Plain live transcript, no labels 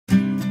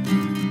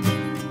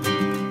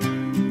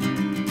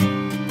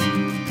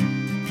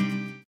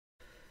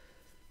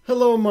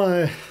Hello,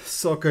 my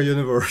soccer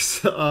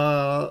universe.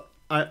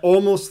 I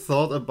almost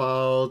thought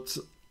about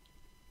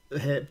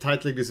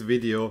titling this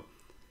video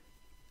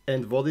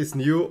and what is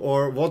new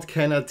or what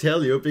can I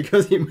tell you,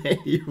 because in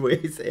many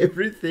ways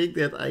everything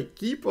that I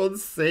keep on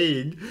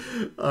saying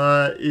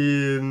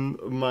in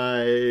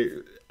my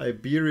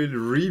Iberian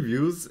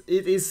reviews,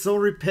 it is so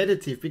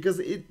repetitive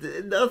because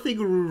nothing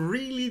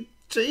really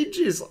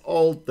changes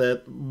all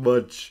that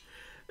much.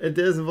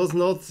 There was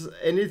not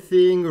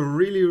anything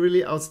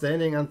really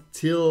outstanding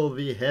until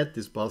we had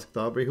this Basque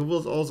derby, who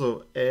was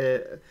also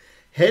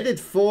headed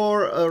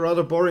for a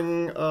rather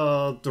boring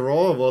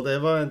draw or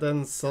whatever, and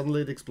then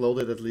suddenly it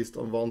exploded, at least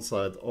on one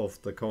side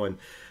of the coin.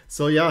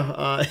 So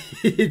yeah,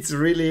 it's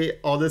really,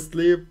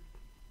 honestly,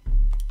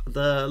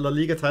 the La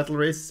Liga title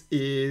race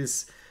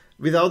is,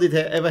 without it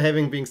ever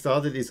having been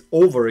started, is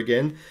over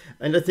again.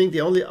 And I think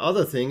the only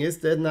other thing is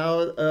that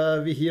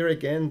now we hear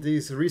again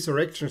these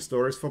resurrection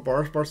stories for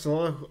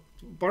Barcelona.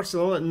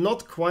 Barcelona,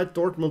 not quite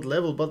Dortmund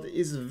level, but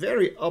is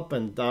very up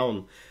and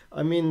down.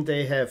 I mean,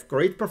 they have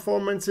great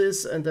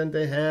performances, and then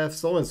they have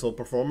so-and-so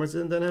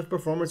performances, and then have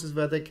performances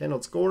where they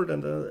cannot score,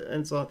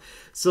 and so on.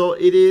 So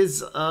it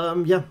is,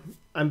 yeah,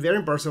 I'm very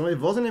impressed. It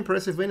was an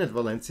impressive win at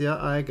Valencia,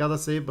 I gotta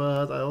say,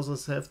 but I also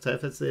have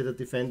to say that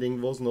defending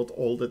was not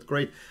all that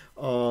great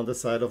on the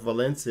side of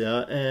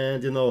Valencia.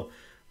 And, you know,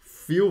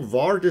 few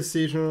VAR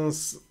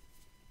decisions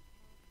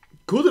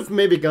could have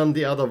maybe gone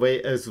the other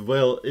way as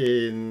well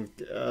in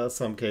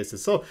some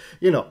cases. So,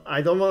 you know,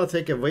 I don't want to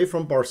take away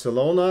from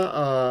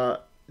Barcelona.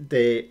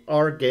 They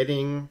are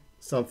getting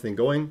something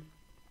going.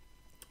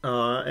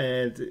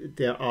 And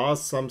there are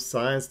some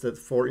signs that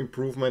for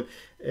improvement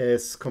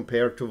as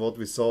compared to what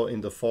we saw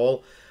in the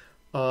fall.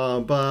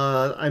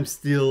 But I'm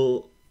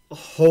still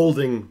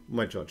holding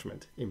my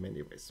judgment in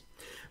many ways.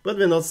 But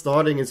we're not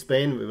starting in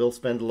Spain. We will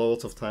spend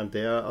lots of time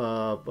there.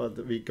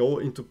 But we go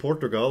into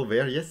Portugal,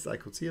 where, yes, I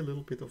could see a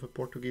little bit of a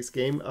Portuguese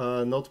game.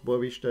 Not Boa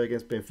Vista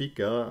against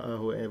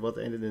Benfica, what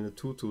ended in a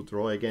 2-2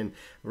 draw again.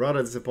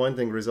 Rather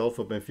disappointing result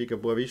for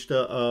Benfica. Boa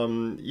Vista,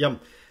 yeah,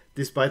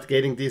 despite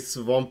getting this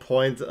 1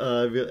 point,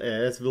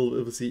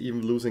 we'll see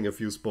even losing a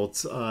few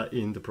spots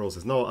in the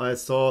process. No, I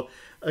saw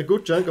a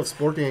good chunk of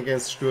Sporting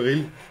against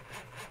Sturil.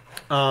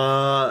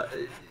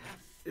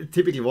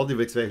 Typically what you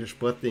expect,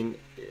 Sporting,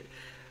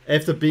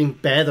 after being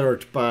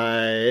battered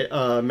by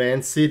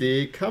Man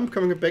City,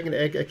 coming back and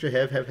actually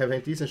having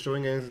a decent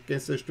showing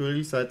against the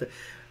Sturil side.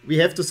 We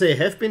have to say,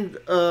 have been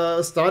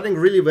starting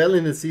really well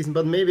in the season,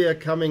 but maybe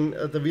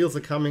the wheels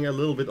are coming a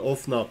little bit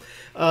off now.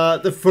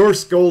 The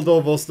first goal, though,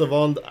 was the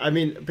one. I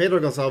mean, Pedro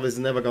Gonçalves is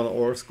never going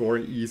to score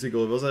an easy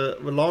goal. It was a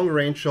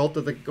long-range shot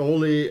that the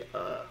goalie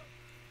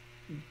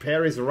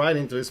parries right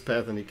into his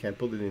path, and he can't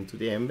put it into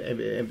the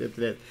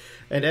net.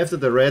 And after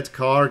the red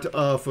card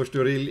for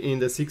Sturil in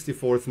the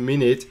 64th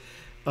minute,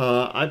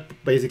 I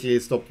basically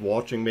stopped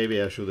watching.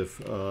 Maybe I should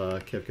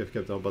have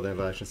kept on, but then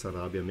Raja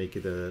Sarabia make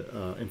it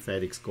an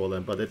emphatic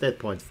scoreline. But at that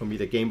point, for me,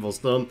 the game was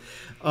done.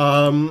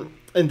 And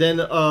then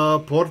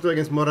Porto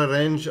against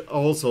Moreirense,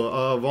 also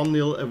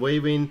 1-0 away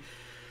win.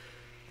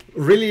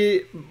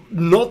 Really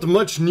not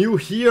much new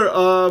here,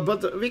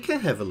 but we can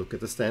have a look at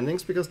the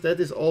standings, because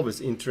that is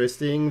always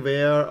interesting,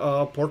 where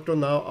Porto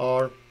now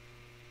are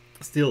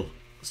still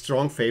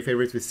strong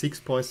favorites with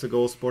 6 points to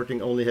go.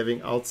 Sporting only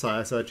having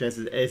outside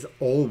chances. As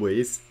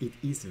always, it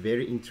is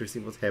very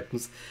interesting what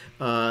happens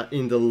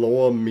in the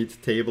lower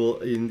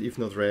mid-table, if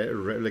not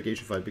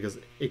relegation fight, because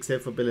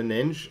except for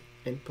Belenenses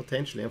and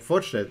potentially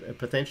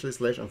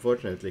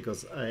unfortunately,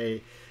 because I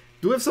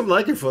do have some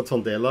liking for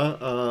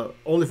Tondela,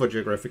 only for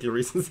geographical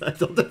reasons. I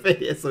don't have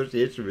any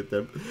association with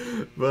them,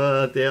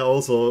 but they are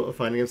also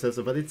finding themselves.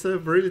 But it's a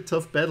really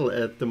tough battle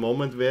at the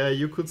moment, where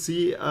you could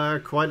see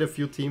quite a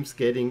few teams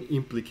getting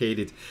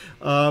implicated.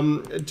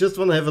 Just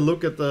want to have a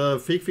look at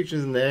the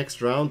fixtures in the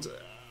next round.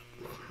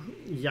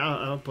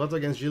 Yeah, Porto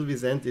against Gil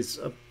Vicente is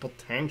a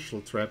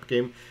potential trap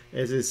game,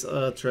 as is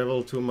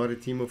travel to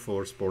Maritimo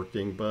for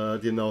Sporting.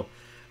 But, you know,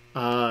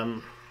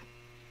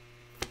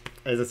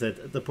 as I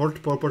said, the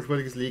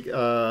Portuguese League,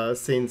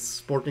 since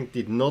Sporting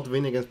did not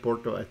win against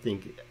Porto, I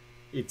think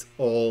it's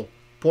all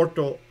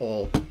Porto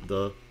all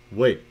the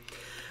way.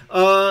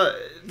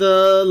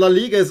 The La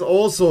Liga is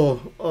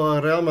also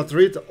Real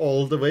Madrid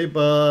all the way,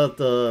 but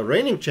the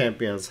reigning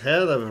champions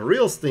had a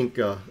real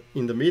stinker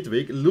in the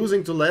midweek,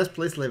 losing to last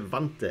place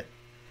Levante.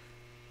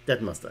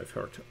 That must have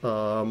hurt.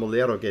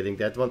 Molero getting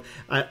that one.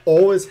 I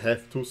always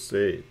have to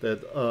say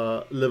that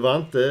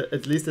Levante,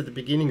 at least at the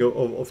beginning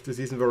of the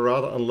season, were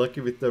rather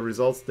unlucky with the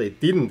results they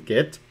didn't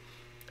get.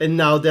 And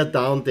now they're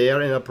down there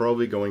and are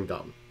probably going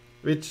down.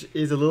 Which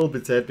is a little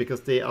bit sad,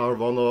 because they are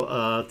one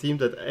team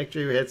that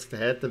actually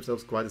had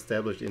themselves quite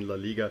established in La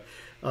Liga.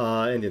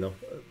 And, you know,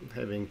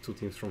 having two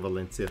teams from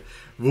Valencia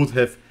would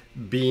have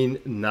been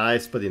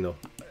nice, but, you know,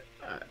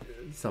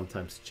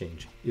 sometimes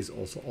change is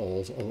also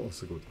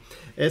good.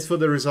 As for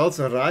the results,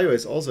 Rayo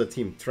is also a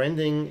team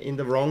trending in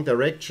the wrong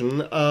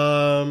direction.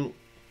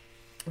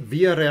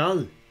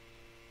 Villarreal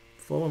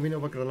 4-1 win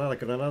over Granada.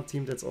 Granada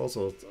team that's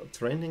also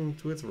trending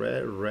towards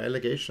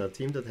relegation, a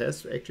team that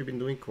has actually been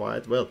doing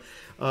quite well.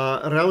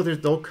 Real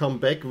Madrid though come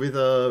back with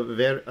a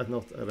very,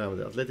 not Real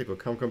Madrid, Atletico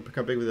come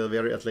back with a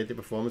very athletic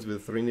performance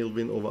with a 3-0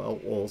 win over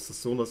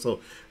Osasuna, so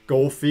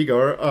go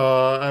figure.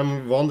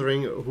 I'm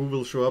wondering who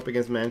will show up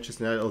against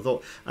Manchester United,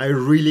 although I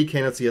really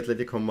cannot see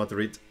Atletico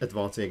Madrid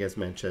advancing against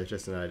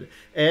Manchester United.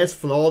 As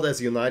flawed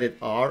as United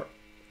are,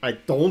 I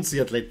don't see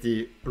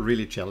Atleti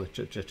really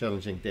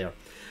challenging there.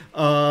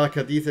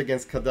 Cadiz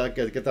against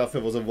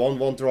Getafe was a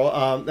 1-1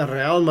 draw.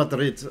 Real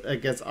Madrid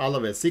against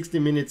Alaves, 60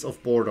 minutes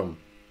of boredom.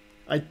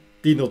 I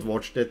did not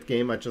watch that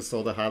game, I just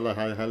saw the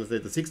highlights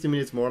later. 60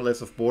 minutes more or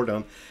less of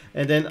boredom.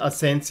 And then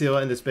Asensio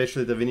and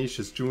especially the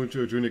Vinicius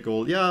Junior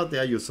goal. Yeah,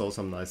 there you saw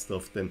some nice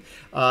stuff then.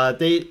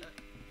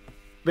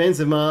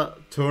 Benzema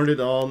turned it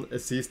on,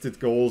 assisted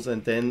goals,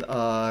 and then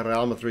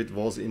Real Madrid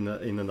was in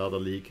another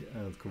league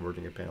and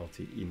converting a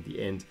penalty in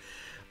the end.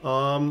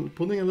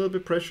 Putting a little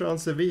bit pressure on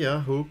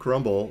Sevilla, who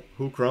crumble.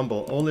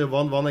 Only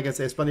 1-1 against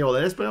Espanyol.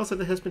 And Espanyol said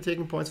it has been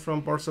taking points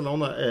from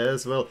Barcelona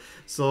as well.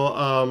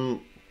 So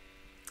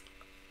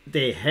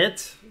they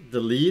had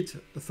the lead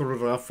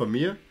through Rafa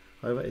Mir.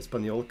 However,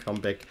 Espanyol come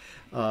back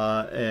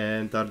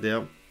and are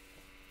there.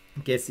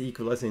 Gets the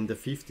equalizer in the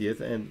 50th,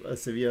 and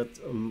Sevilla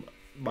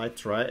might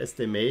try as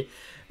they may.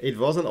 It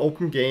was an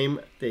open game.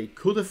 They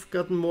could have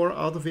gotten more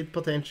out of it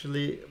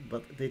potentially,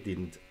 but they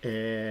didn't.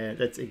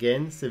 That's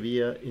again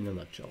Sevilla in a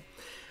nutshell.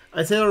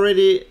 I said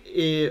already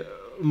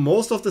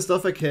most of the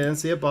stuff I can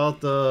say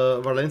about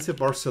the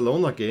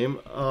Valencia-Barcelona game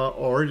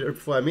already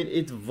before. I mean,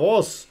 it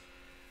was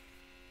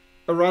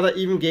a rather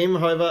even game.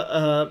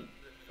 However,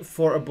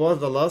 for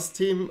above the last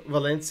team,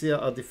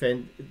 Valencia's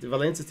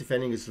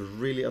defending is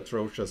really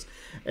atrocious,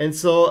 and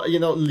so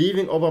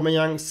leaving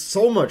Aubameyang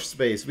so much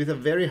space with a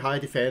very high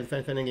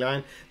defending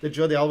line that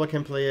Jordi Alba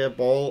can play a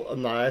ball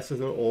nice,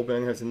 and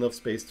Aubameyang has enough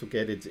space to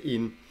get it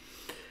in.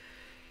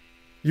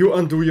 You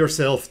undo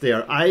yourself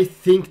there. I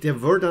think they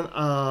were done.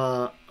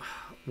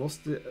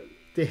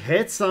 They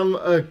had some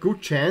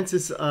good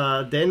chances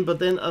then, but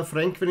then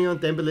Frank de Jong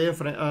and Dembele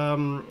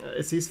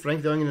assist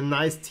Frank de Jong in a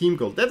nice team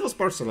goal. That was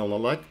Barcelona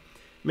like.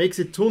 Makes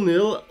it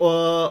 2-0.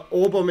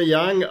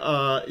 Aubameyang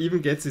even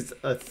gets it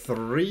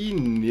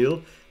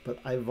 3-0. But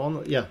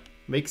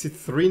makes it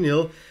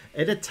 3-0.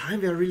 At a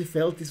time where I really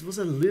felt this was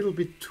a little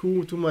bit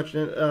too much.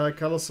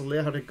 Carlos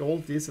Soler had a goal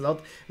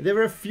disallowed. There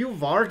were a few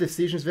VAR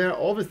decisions where I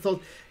always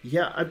thought,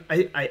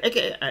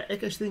 I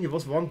actually think it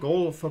was one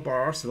goal for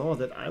Barcelona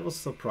that I was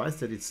surprised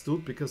that it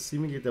stood, because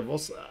seemingly there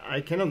was,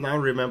 I cannot now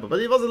remember, but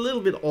it was a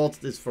little bit odd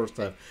this first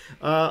time.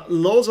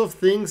 Loads of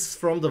things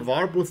from the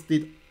VAR booth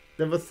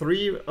there were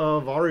 3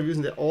 VAR reviews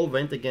and they all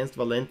went against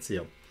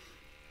Valencia.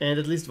 And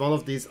at least one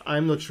of these,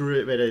 I'm not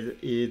sure whether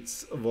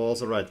it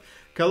was alright.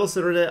 Carlos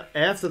Soler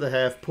after the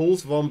half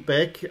pulls one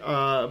back,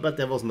 but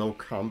there was no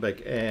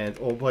comeback. And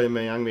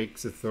Aubameyang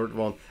makes the 3rd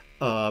one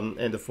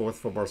and the 4th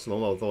for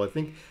Barcelona, although I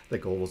think the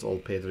goal was all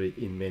Pedri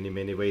in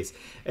many ways.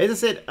 As I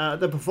said,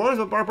 the performance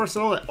of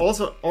Barcelona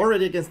also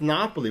already against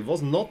Napoli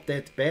was not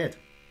that bad.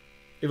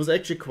 It was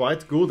actually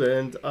quite good,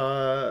 and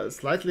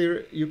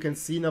slightly you can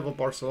see now what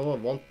Barcelona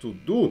want to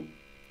do.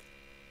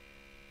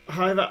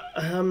 However,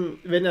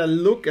 when I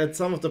look at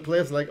some of the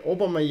players like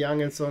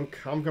Aubameyang and so on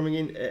coming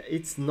in,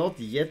 it's not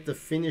yet the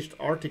finished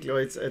article.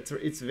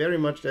 It's very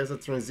much, there's a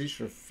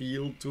transition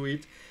feel to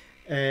it,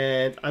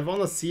 and I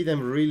want to see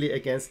them really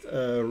against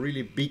a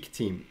really big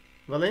team.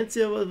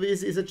 Valencia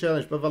is a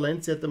challenge, but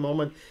Valencia at the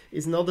moment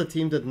is not a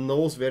team that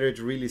knows where it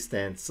really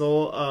stands.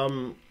 So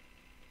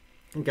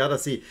gotta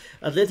see.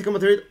 Atletico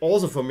Madrid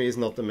also for me is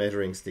not the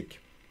measuring stick,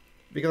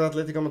 because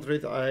Atletico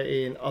Madrid are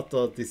in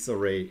utter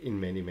disarray in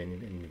many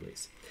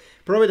ways.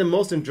 Probably the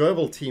most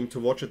enjoyable team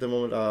to watch at the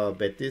moment are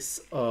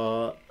Betis.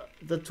 The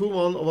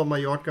 2-1 over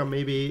Mallorca,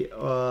 maybe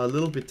a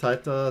little bit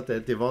tighter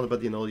than they wanted,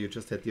 but you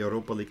just had the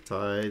Europa League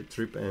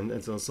trip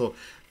and so on. So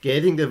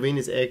getting the win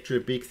is actually a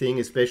big thing,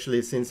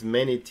 especially since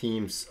many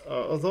teams,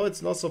 although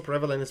it's not so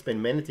prevalent in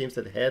Spain, many teams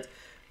that had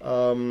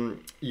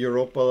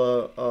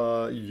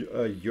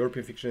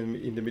European fiction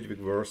in the midweek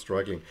were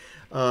struggling.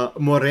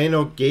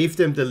 Moreno gave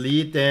them the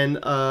lead, then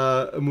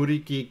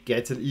Muriqi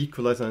gets an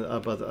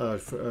equalizer, but a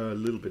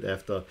little bit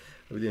after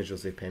William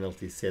Jose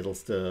penalty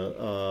settles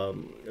the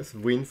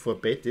win for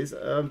Betis.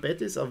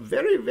 Betis are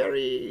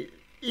very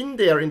in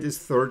there in this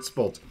 3rd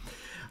spot.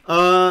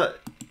 Out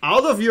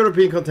of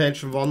European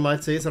contention, one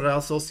might say, is Real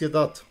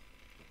Sociedad.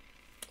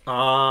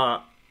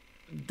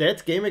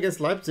 That game against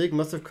Leipzig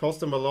must have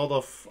cost them a lot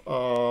of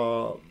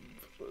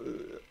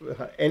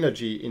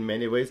energy in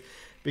many ways,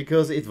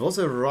 because it was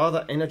a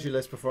rather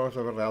energyless performance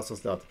of Real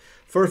Sociedad.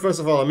 First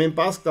of all, I mean,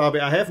 Basque Derby,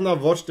 I have now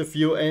watched a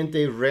few and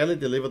they rarely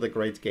delivered a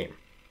great game.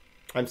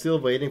 I'm still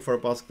waiting for a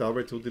Basque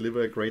Derby to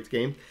deliver a great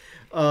game.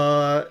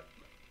 The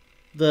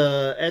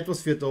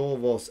atmosphere though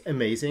was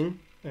amazing.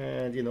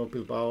 and you know,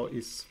 Bilbao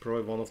is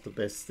probably one of the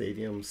best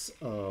stadiums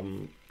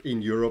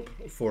in Europe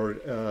for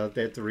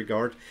that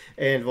regard.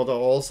 And what I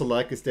also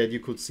like is that you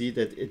could see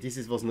that this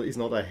is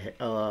not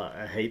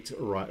a hate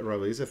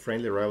rivalry, it's a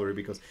friendly rivalry,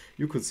 because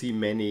you could see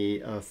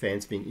many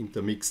fans being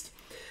intermixed.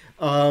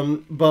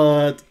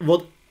 But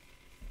what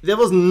there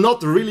was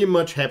not really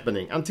much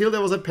happening until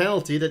there was a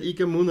penalty that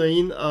Iker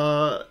Muniain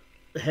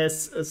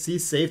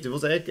saved. It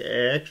was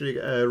actually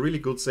a really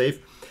good save.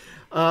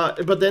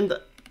 But then,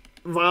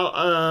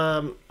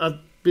 while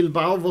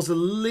Bilbao was a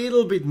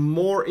little bit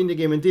more in the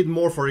game and did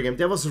more for the game,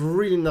 there was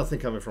really nothing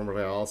coming from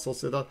Real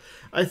Sociedad.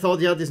 I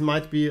thought, yeah, this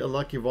might be a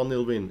lucky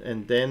 1-0 win.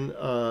 And then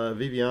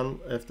Vivian,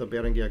 after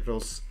Berenguer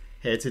cross,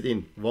 heads it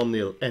in,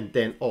 1-0. And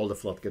then all the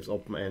floodgates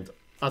open and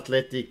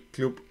Athletic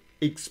Club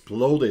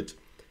exploded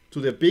to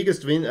the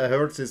biggest win I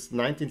heard since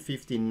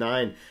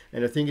 1959,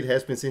 and I think it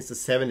has been since the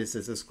 70s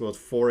that they scored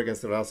 4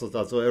 against the Real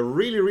Sociedad. So a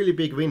really, really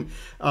big win.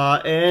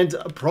 And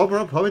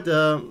probably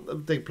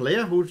the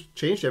player who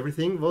changed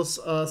everything was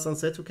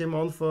Sunset, who came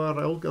on for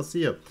Raul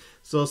Garcia.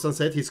 So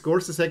Sunset, he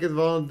scores the second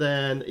one,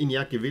 then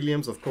Iñaki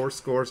Williams, of course,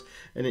 scores,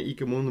 and then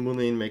Iker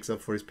Muniain makes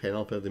up for his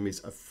penalty miss.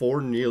 A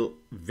 4-0,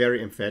 very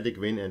emphatic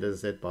win, and as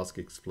I said, Basque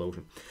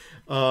Explosion.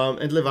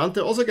 And Levante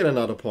also get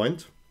another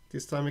point.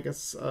 This time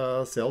against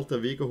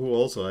Celta Vigo, who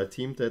also a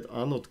team that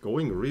are not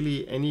going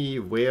really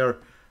anywhere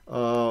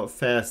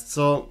fast.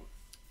 So,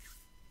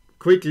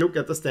 quick look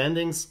at the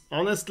standings.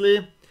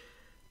 Honestly,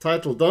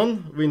 title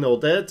done. We know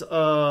that.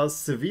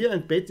 Sevilla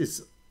and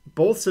Betis,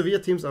 both Sevilla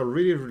teams are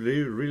really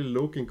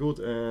looking good,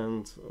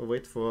 and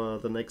wait for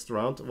the next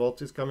round.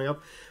 What is coming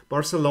up?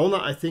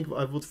 Barcelona, I think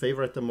I would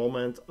favor at the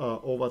moment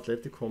over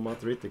Atletico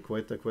Madrid. The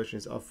question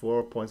is, are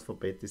 4 points for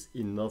Betis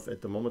enough?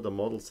 At the moment, the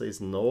model says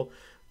no.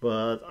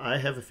 But I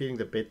have a feeling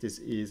that Betis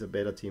is a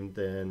better team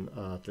than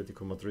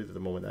Atletico Madrid at the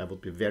moment. I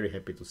would be very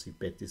happy to see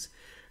Betis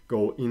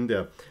go in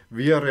there.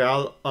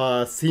 Villarreal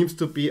seems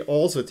to be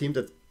also a team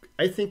that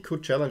I think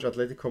could challenge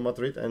Atletico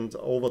Madrid and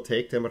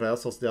overtake them. Real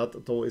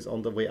Sociedad, though, is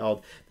on the way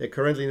out. They're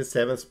currently in the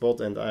 7th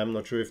spot, and I'm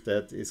not sure if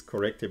that is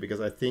correct here,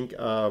 because I think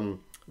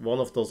one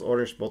of those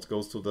orange spots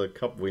goes to the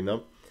cup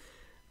winner.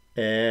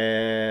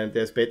 And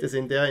there's Betis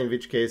in there, in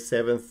which case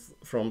 7th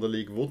from the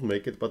league would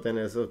make it, but then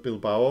as a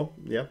Bilbao,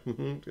 yeah,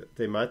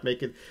 they might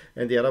make it,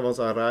 and the other ones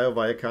are Rayo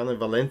Vallecano and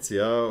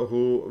Valencia,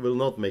 who will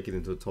not make it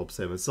into the top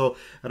 7. So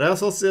Real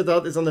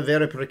Sociedad is on a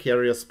very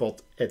precarious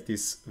spot at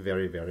this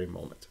very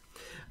moment.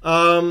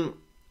 On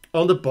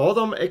the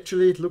bottom,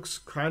 actually, it looks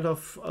kind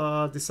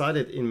of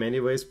decided in many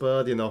ways,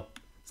 but you know,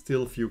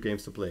 still a few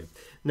games to play.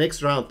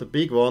 Next round, the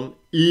big one,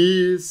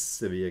 is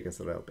Sevilla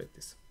against Real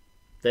Betis.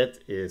 That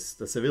is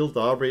the Seville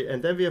derby,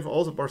 and then we have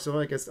also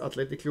Barcelona against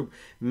Athletic Club.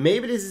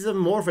 Maybe this is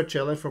more of a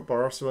challenge for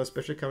Barcelona,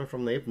 especially coming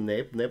from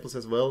Naples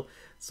as well.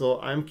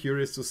 So I'm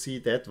curious to see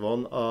that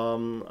one.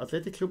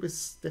 Athletic Club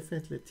is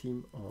definitely a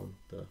team on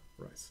the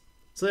rise.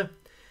 So yeah,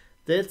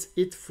 that's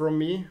it from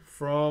me,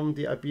 from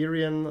the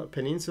Iberian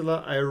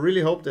Peninsula. I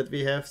really hope that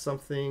we have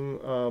something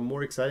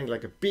more exciting,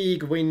 like a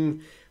big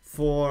win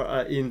for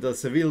in the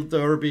Seville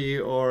derby,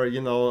 or you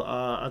know,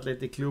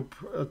 Athletic Club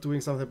doing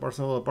something.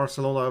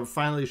 Barcelona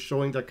finally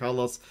showing their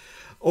colors,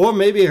 or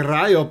maybe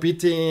Rayo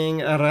beating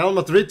Real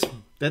Madrid.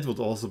 That would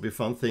also be a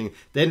fun thing.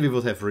 Then we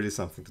would have really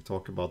something to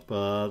talk about.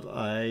 But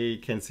I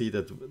can see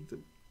that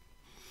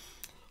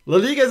La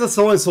Liga is a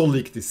so-and-so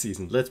league this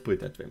season. Let's put it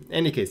that way. In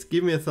any case,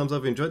 give me a thumbs up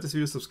if you enjoyed this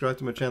video, subscribe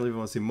to my channel if you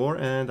want to see more,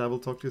 and I will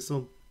talk to you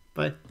soon.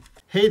 Bye.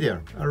 Hey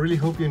there, I really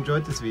hope you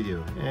enjoyed this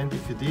video, and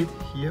if you did,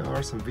 here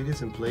are some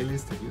videos and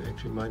playlists that you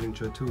actually might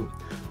enjoy too.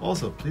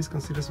 Also, please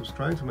consider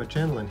subscribing to my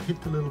channel and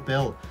hit the little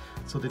bell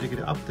so that you get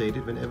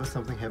updated whenever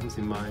something happens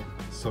in my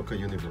soccer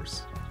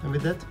universe. And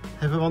with that,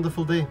 have a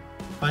wonderful day.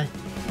 Bye.